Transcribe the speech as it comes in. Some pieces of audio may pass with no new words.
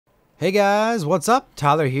Hey guys, what's up?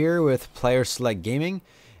 Tyler here with PlayerSelectGaming,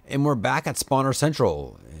 and we're back at Spawner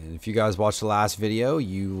Central. And if you guys watched the last video,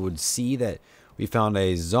 you would see that we found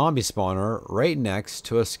a zombie spawner right next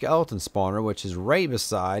to a skeleton spawner, which is right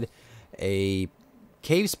beside a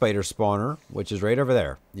cave spider spawner, which is right over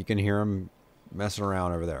there. You can hear them messing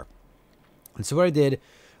around over there. And so what I did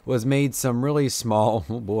was made some really small,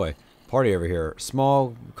 oh boy, party over here,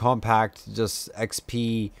 small, compact, just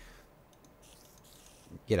XP.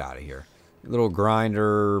 Get out of here. Little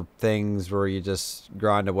grinder things where you just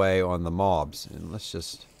grind away on the mobs. And let's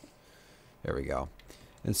just, there we go.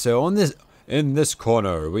 And so in this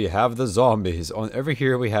corner we have the zombies. Over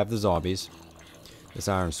here we have the zombies. This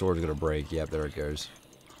iron sword is gonna break. Yep, there it goes.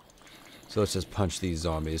 So let's just punch these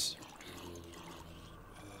zombies.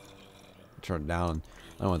 Turn it down.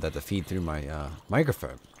 I don't want that to feed through my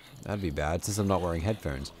microphone. That'd be bad since I'm not wearing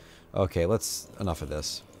headphones. Okay, enough of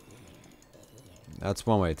this. That's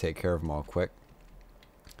one way to take care of them all quick.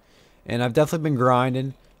 And I've definitely been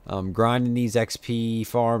grinding. Grinding these XP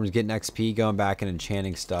farms, getting XP, going back and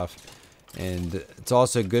enchanting stuff. And it's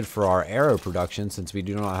also good for our arrow production since we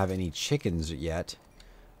do not have any chickens yet.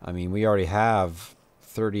 I mean, we already have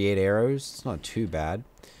 38 arrows. It's not too bad.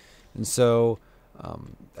 And so, I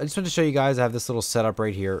just wanted to show you guys, I have this little setup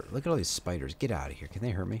right here. Look at all these spiders. Get out of here. Can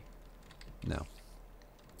they hurt me? No.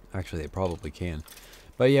 Actually, they probably can.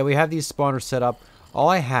 But yeah, we have these spawners set up. All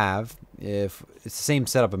I have, if it's the same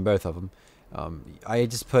setup in both of them, I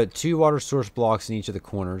just put 2 water source blocks in each of the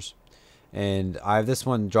corners. And I have this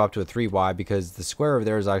one dropped to a 3 wide because the square over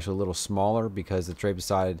there is actually a little smaller because it's right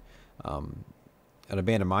beside an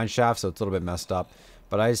abandoned mine shaft, so it's a little bit messed up.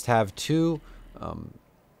 But I just have 2,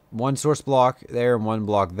 1 source block there and 1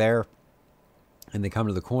 block there. And they come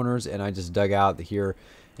to the corners, and I just dug out here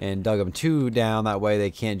and dug them 2 down. That way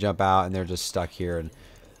they can't jump out and they're just stuck here. And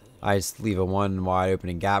I just leave a 1 wide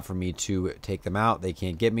opening gap for me to take them out. They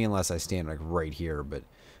can't get me unless I stand like right here, but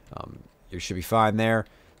you should be fine there.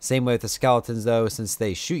 Same way with the skeletons though. Since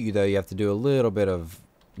they shoot you though, you have to do a little bit of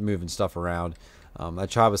moving stuff around. I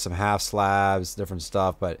tried with some half slabs, different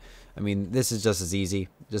stuff, but I mean, this is just as easy.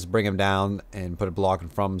 Just bring them down and put a block in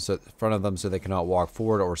front of them so they cannot walk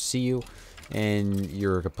forward or see you, and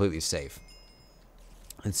you're completely safe.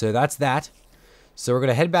 And so that's that. So we're going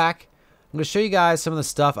to head back. I'm going to show you guys some of the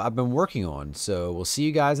stuff I've been working on. So we'll see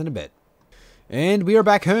you guys in a bit. And we are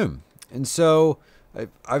back home. And so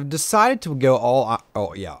I've decided to go all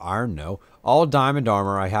diamond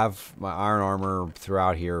armor. I have my iron armor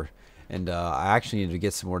throughout here. And I actually need to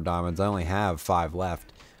get some more diamonds. I only have 5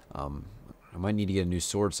 left. I might need to get a new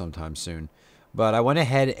sword sometime soon. But I went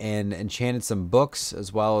ahead and enchanted some books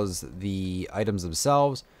as well as the items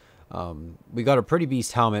themselves. We got a pretty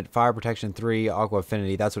beast helmet, fire protection 3, aqua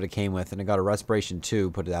affinity, that's what it came with, and I got a respiration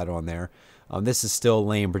 2, put that on there. This is still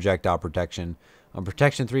lame projectile protection.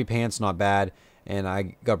 Protection 3 pants, not bad, and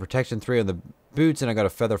I got protection 3 on the boots, and I got a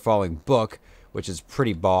feather falling book, which is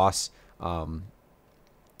pretty boss.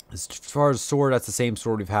 As far as sword, that's the same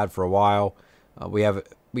sword we've had for a while. We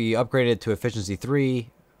upgraded it to efficiency 3,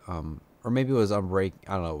 or maybe it was unbreak.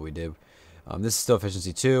 I don't know what we did. This is still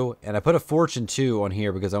efficiency 2, and I put a fortune 2 on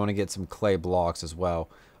here because I want to get some clay blocks as well.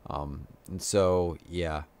 And so,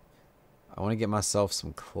 yeah, I want to get myself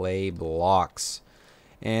some clay blocks.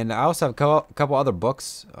 And I also have a couple other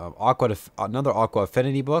books. Another aqua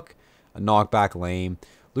affinity book, a knockback lame,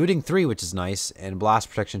 looting 3, which is nice, and blast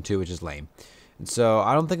protection 2, which is lame. And so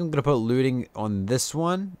I don't think I'm going to put looting on this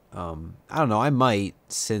one. I don't know. I might,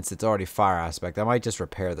 since it's already fire aspect. I might just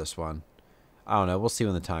repair this one. I don't know. We'll see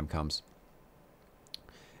when the time comes.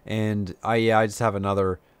 And I just have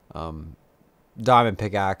another diamond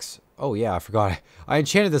pickaxe. Oh yeah, I forgot. I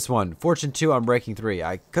enchanted this one. Fortune 2 on breaking 3.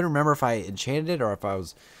 I couldn't remember if I enchanted it or if I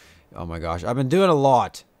was... Oh my gosh. I've been doing a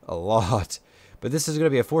lot. But this is going to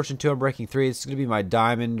be a Fortune 2 on breaking 3. It's going to be my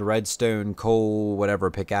diamond, redstone, coal, whatever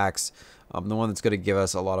pickaxe. The one that's going to give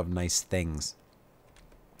us a lot of nice things.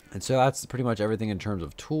 And so that's pretty much everything in terms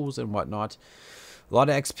of tools and whatnot. A lot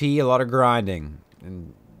of XP, a lot of grinding.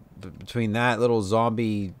 And between that little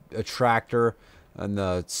zombie attractor and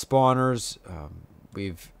the spawners,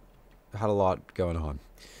 we've had a lot going on.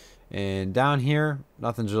 And down here,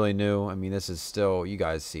 nothing's really new. I mean, this is still, you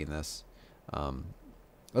guys seen this.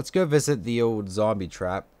 Let's go visit the old zombie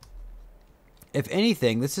trap. If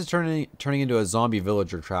anything, this is turning into a zombie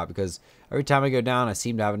villager trap because every time I go down, I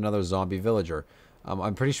seem to have another zombie villager.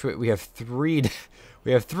 I'm pretty sure we have 3.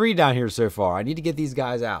 We have 3 down here so far. I need to get these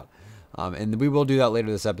guys out. And we will do that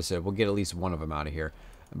later this episode. We'll get at least one of them out of here.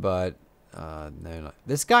 But no.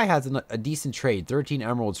 This guy has a decent trade. 13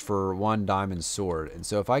 emeralds for 1 diamond sword. And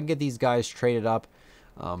so if I can get these guys traded up,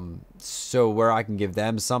 So where I can give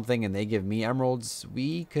them something and they give me emeralds,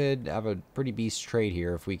 we could have a pretty beast trade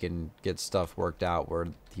here if we can get stuff worked out where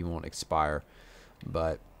he won't expire.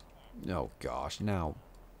 But, oh gosh, now,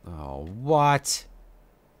 oh, what?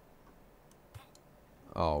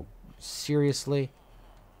 Oh, seriously?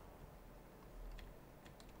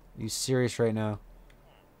 Are you serious right now?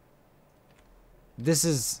 This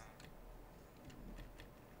is...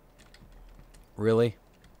 Really?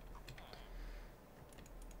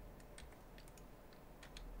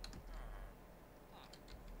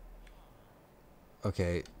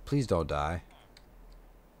 Okay, please don't die.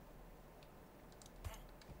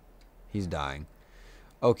 He's dying.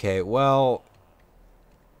 Okay, well...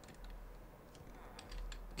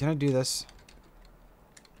 Can I do this?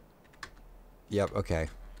 Yep, okay.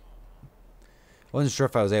 Wasn't sure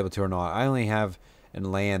if I was able to or not. I only have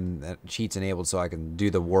in land that cheats enabled so I can do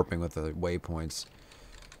the warping with the waypoints.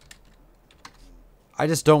 I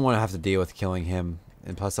just don't want to have to deal with killing him.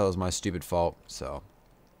 And plus that was my stupid fault, so...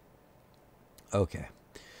 Okay.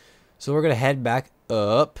 So we're going to head back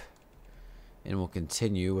up. And we'll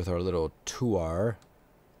continue with our little tour.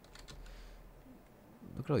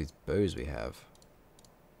 Look at all these bows we have.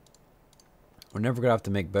 We're never going to have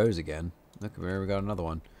to make bows again. Look, we got another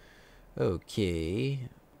one. Okay.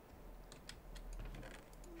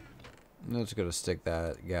 I'm just going to stick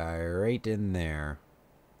that guy right in there.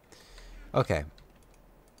 Okay.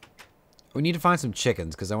 We need to find some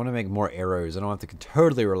chickens because I want to make more arrows. I don't have to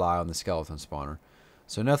totally rely on the skeleton spawner.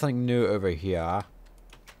 So nothing new over here.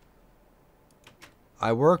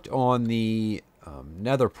 I worked on the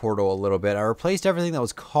nether portal a little bit. I replaced everything that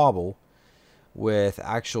was cobble with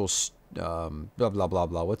actual blah blah blah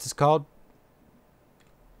blah. What's this called?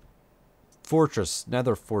 Fortress,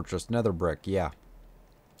 nether brick. Yeah,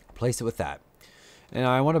 replace it with that. And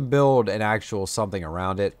I want to build an actual something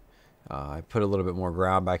around it. I put a little bit more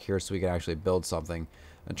ground back here so we can actually build something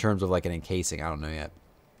in terms of like an encasing. I don't know yet.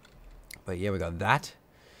 But yeah, we got that.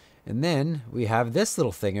 And then we have this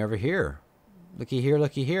little thing over here. Looky here,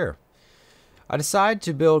 looky here. I decided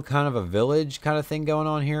to build kind of a village kind of thing going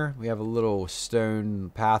on here. We have a little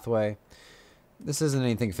stone pathway. This isn't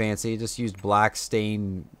anything fancy. Just used black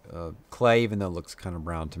stained clay, even though it looks kind of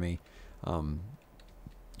brown to me.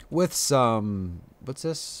 With some, what's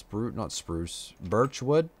this? Spruce, not spruce, birch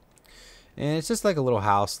wood. And it's just like a little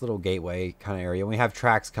house, little gateway kind of area. And we have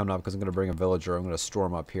tracks coming up because I'm going to bring a villager. I'm going to store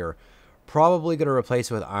them up here. Probably going to replace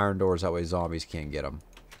it with iron doors. That way zombies can't get them.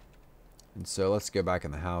 And so let's go back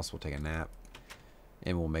in the house. We'll take a nap.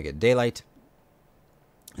 And we'll make it daylight.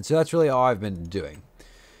 And so that's really all I've been doing.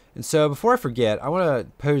 And so before I forget, I want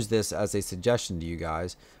to pose this as a suggestion to you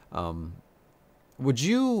guys. Would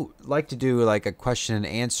you like to do like a question and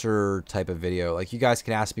answer type of video? Like you guys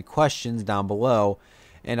can ask me questions down below.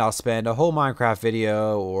 And I'll spend a whole Minecraft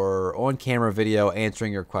video or on-camera video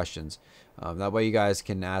answering your questions. That way you guys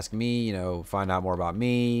can ask me, you know, find out more about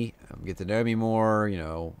me, get to know me more, you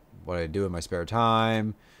know, what I do in my spare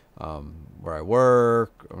time, where I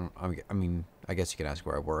work. I mean, I guess you can ask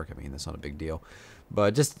where I work. I mean, that's not a big deal.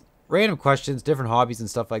 But just random questions, different hobbies and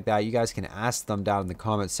stuff like that. You guys can ask them down in the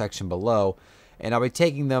comments section below. And I'll be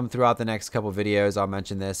taking them throughout the next couple videos. I'll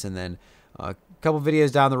mention this, and then a couple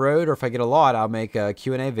videos down the road, or if I get a lot, I'll make a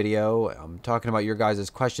Q&A video talking about your guys'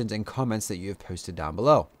 questions and comments that you have posted down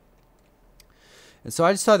below. And so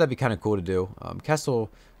I just thought that'd be kind of cool to do. Kestel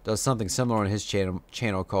does something similar on his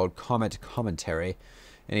channel called Comment Commentary.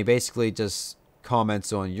 And he basically just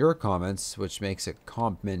comments on your comments, which makes it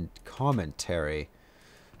commentary.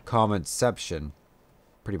 Commentception,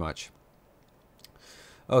 pretty much.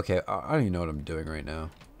 Okay, I don't even know what I'm doing right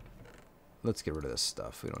now. Let's get rid of this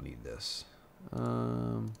stuff. We don't need this. We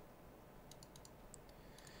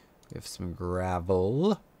have some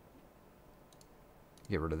gravel.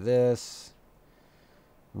 Get rid of this.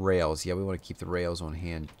 Rails. Yeah, we want to keep the rails on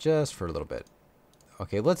hand just for a little bit.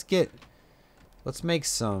 Okay, let's make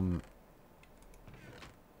some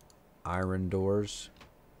iron doors.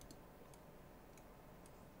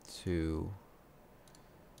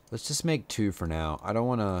 Let's just make 2 for now. I don't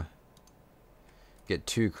want to get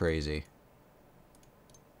too crazy.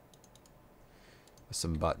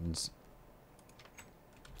 Some buttons.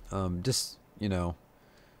 Just, you know,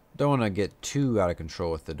 don't want to get too out of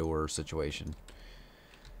control with the door situation.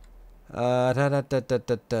 I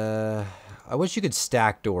wish you could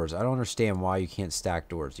stack doors. I don't understand why you can't stack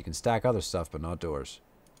doors. You can stack other stuff, but not doors.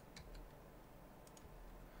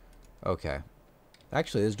 Okay.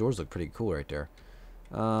 Actually, those doors look pretty cool right there.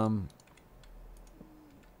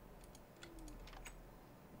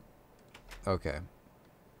 Okay.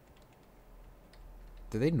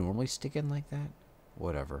 Do they normally stick in like that?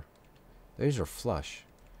 Whatever. Those are flush.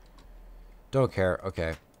 Don't care.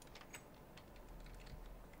 Okay.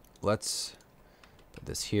 Let's put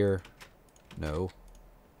this here. No.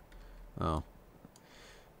 Oh.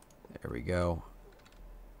 There we go.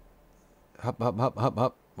 Hop, hop, hop, hop,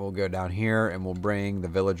 hop. We'll go down here and we'll bring the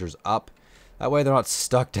villagers up. That way they're not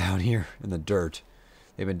stuck down here in the dirt.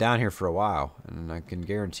 They've been down here for a while, and I can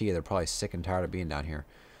guarantee you they're probably sick and tired of being down here.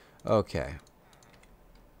 Okay.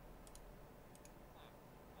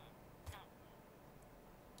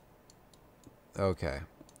 Okay.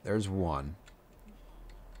 There's one.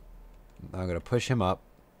 I'm going to push him up.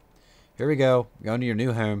 Here we go. Going to your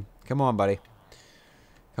new home. Come on, buddy.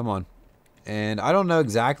 Come on. And I don't know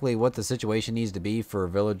exactly what the situation needs to be for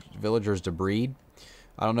villagers to breed.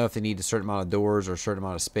 I don't know if they need a certain amount of doors or a certain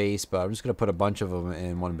amount of space, but I'm just going to put a bunch of them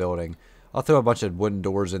in one building. I'll throw a bunch of wooden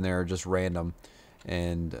doors in there, just random,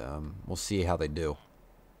 and we'll see how they do.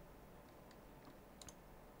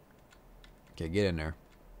 Okay, get in there.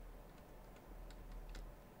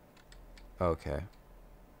 Okay.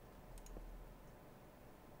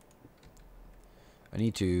 I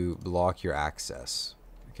need to block your access.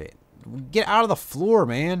 Okay. Get out of the floor,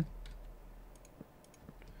 man.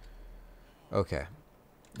 Okay.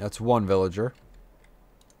 That's one villager.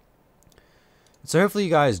 So hopefully you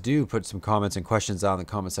guys do put some comments and questions down in the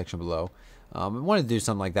comment section below. I wanted to do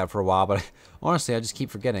something like that for a while, but honestly, I just keep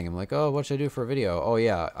forgetting. I'm like, oh, what should I do for a video? Oh,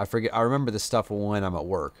 yeah, I forget. I remember this stuff when I'm at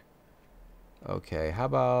work. Okay, how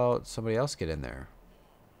about somebody else get in there?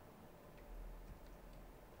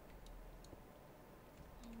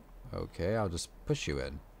 Okay, I'll just push you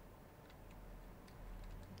in.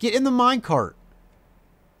 Get in the minecart!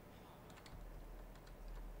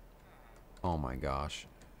 Oh my gosh.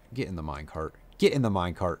 Get in the minecart. Get in the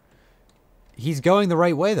minecart. He's going the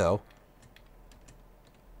right way, though.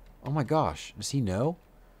 Oh my gosh. Does he know?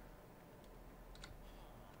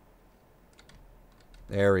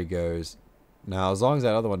 There he goes. Now, as long as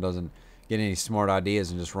that other one doesn't get any smart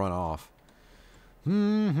ideas and just run off. Get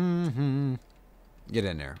in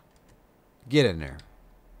there. Get in there.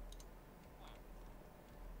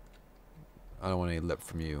 I don't want any lip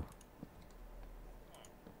from you.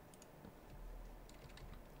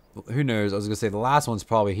 Who knows? I was going to say the last one's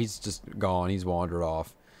probably, he's just gone. He's wandered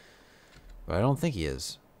off. But I don't think he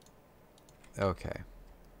is. Okay.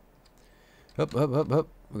 Hup, hup, hup, hup.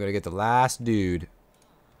 We're going to get the last dude.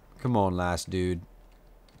 Come on, last dude.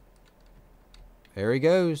 There he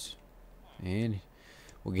goes. And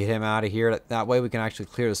we'll get him out of here. That way we can actually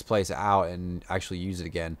clear this place out and actually use it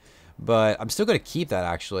again. But I'm still going to keep that,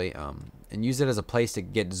 actually. And use it as a place to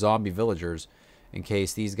get zombie villagers. In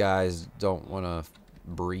case these guys don't want to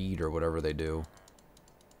breed or whatever they do.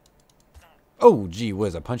 Oh, gee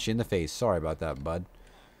whiz. I punched you in the face. Sorry about that, bud.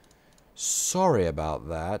 Sorry about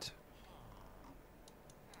that.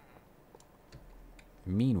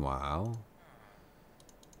 Meanwhile...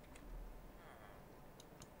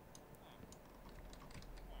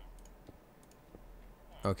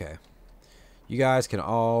 Okay. You guys can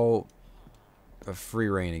all have free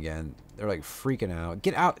reign again. They're like freaking out.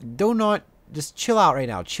 Get out. Do not. Just chill out right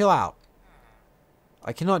now. Chill out.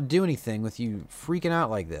 I cannot do anything with you freaking out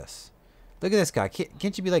like this. Look at this guy.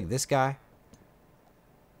 Can't you be like this guy?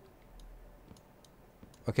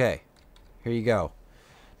 Okay. Here you go.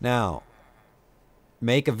 Now,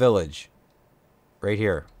 make a village. Right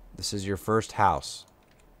here. This is your first house.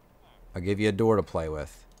 I'll give you a door to play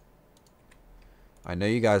with. I know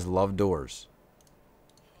you guys love doors.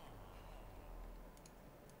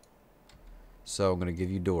 So I'm going to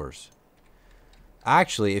give you doors.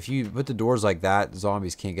 Actually, if you put the doors like that,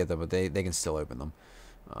 zombies can't get them, but they can still open them.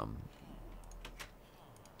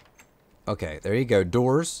 Okay, there you go.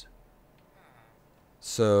 Doors.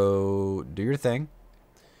 So, do your thing.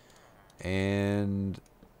 And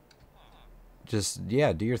just,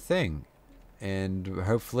 yeah, do your thing. And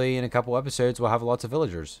hopefully in a couple episodes we'll have lots of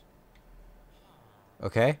villagers.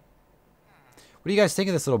 Okay? What do you guys think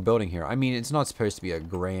of this little building here? I mean, it's not supposed to be a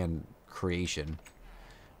grand creation,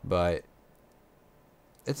 but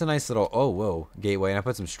it's a nice little, oh, whoa, gateway. And I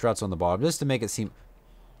put some struts on the bottom just to make it seem,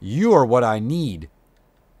 you are what I need.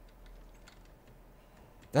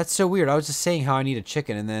 That's so weird. I was just saying how I need a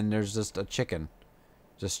chicken, and then there's just a chicken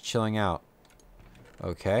just chilling out.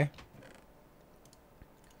 Okay.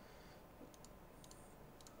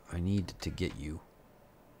 I need to get you.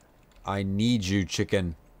 I need you,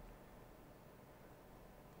 chicken.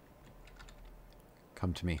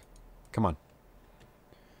 Come to me. Come on.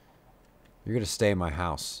 You're going to stay in my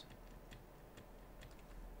house.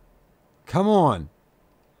 Come on.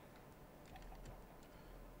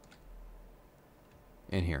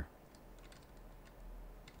 In here.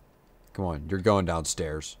 Come on. You're going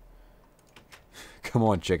downstairs. Come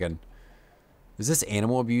on, chicken. Is this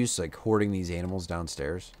animal abuse, like hoarding these animals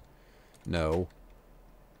downstairs? No.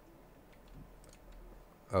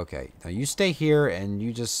 Okay, now you stay here and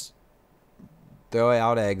you just throw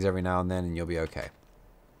out eggs every now and then and you'll be okay.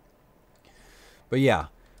 But yeah,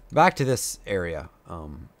 back to this area.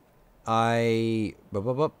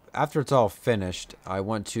 After it's all finished, I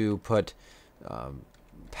want to put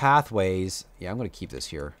pathways. Yeah, I'm going to keep this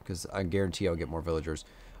here because I guarantee I'll get more villagers.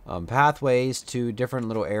 Pathways to different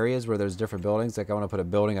little areas where there's different buildings. Like I want to put a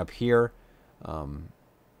building up here.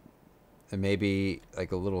 And maybe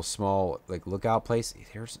like a little small like lookout place.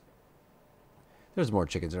 There's more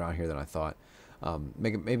chickens around here than I thought.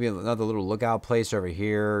 Maybe another little lookout place over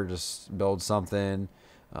here. Just build something.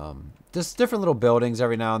 Just different little buildings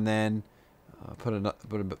every now and then.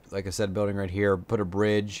 Like I said, building right here. Put a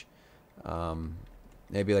bridge.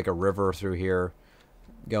 Maybe like a river through here,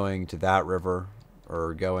 going to that river,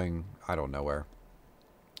 or going I don't know where.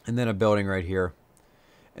 And then a building right here,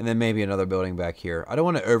 and then maybe another building back here. I don't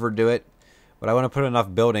want to overdo it, but I want to put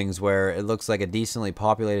enough buildings where it looks like a decently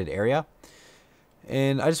populated area.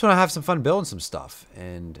 And I just want to have some fun building some stuff.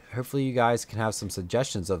 And hopefully you guys can have some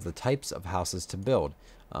suggestions of the types of houses to build.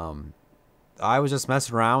 I was just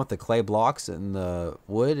messing around with the clay blocks and the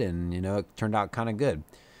wood, and you know, it turned out kind of good.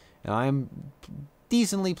 And I'm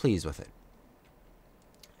decently pleased with it.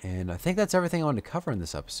 And I think that's everything I wanted to cover in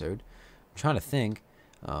this episode. I'm trying to think.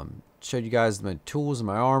 Showed you guys my tools and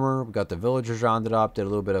my armor. We got the villagers rounded up. Did a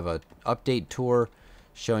little bit of a update tour,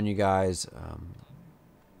 showing you guys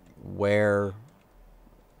where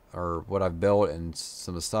or what I've built and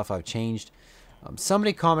some of the stuff I've changed.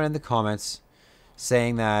 Somebody commented in the comments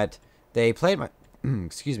saying that they played my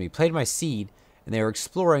played my seed, and they were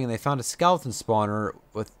exploring and they found a skeleton spawner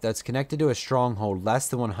that's connected to a stronghold less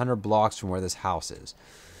than 100 blocks from where this house is.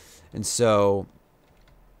 And so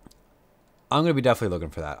I'm going to be definitely looking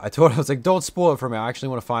for that. I was like, don't spoil it for me. I actually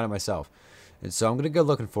want to find it myself. And so I'm going to go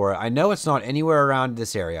looking for it. I know it's not anywhere around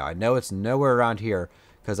this area. I know it's nowhere around here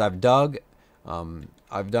because I've dug.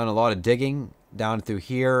 I've done a lot of digging down through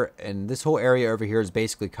here. And this whole area over here is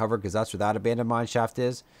basically covered because that's where that abandoned mine shaft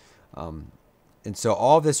is. And so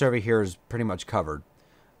all of this over here is pretty much covered.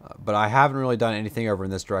 But I haven't really done anything over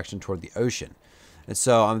in this direction toward the ocean. And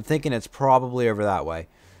so I'm thinking it's probably over that way.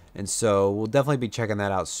 And so we'll definitely be checking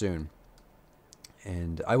that out soon.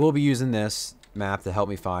 And I will be using this map to help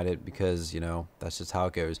me find it because, you know, that's just how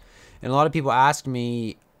it goes. And a lot of people ask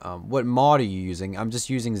me, what mod are you using? I'm just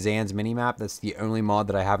using Zan's minimap. That's the only mod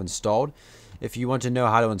that I have installed. If you want to know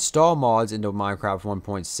how to install mods into Minecraft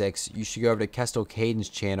 1.6, you should go over to Kestel Caden's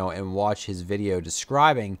channel and watch his video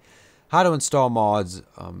describing how to install mods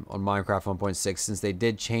on Minecraft 1.6 since they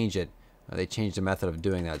did change it. They changed the method of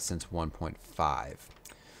doing that since 1.5.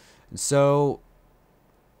 And so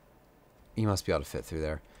you must be able to fit through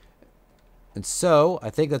there. And so I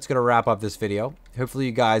think that's going to wrap up this video. Hopefully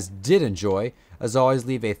you guys did enjoy. As always,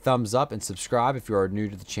 leave a thumbs up and subscribe if you are new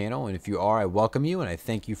to the channel. And if you are, I welcome you and I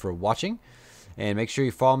thank you for watching. And make sure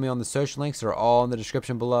you follow me on the social links that are all in the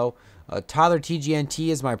description below. TylerTGNT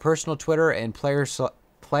is my personal Twitter, and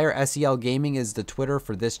PlayerSelectGaming is the Twitter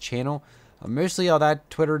for this channel. Mostly all that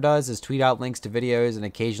Twitter does is tweet out links to videos, and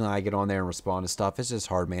occasionally I get on there and respond to stuff. It's just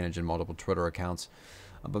hard managing multiple Twitter accounts.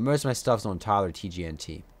 But most of my stuff's on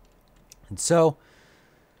TylerTGNT. And so,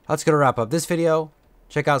 that's going to wrap up this video.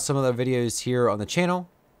 Check out some of the videos here on the channel.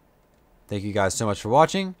 Thank you guys so much for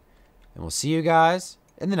watching, and we'll see you guys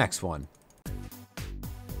in the next one.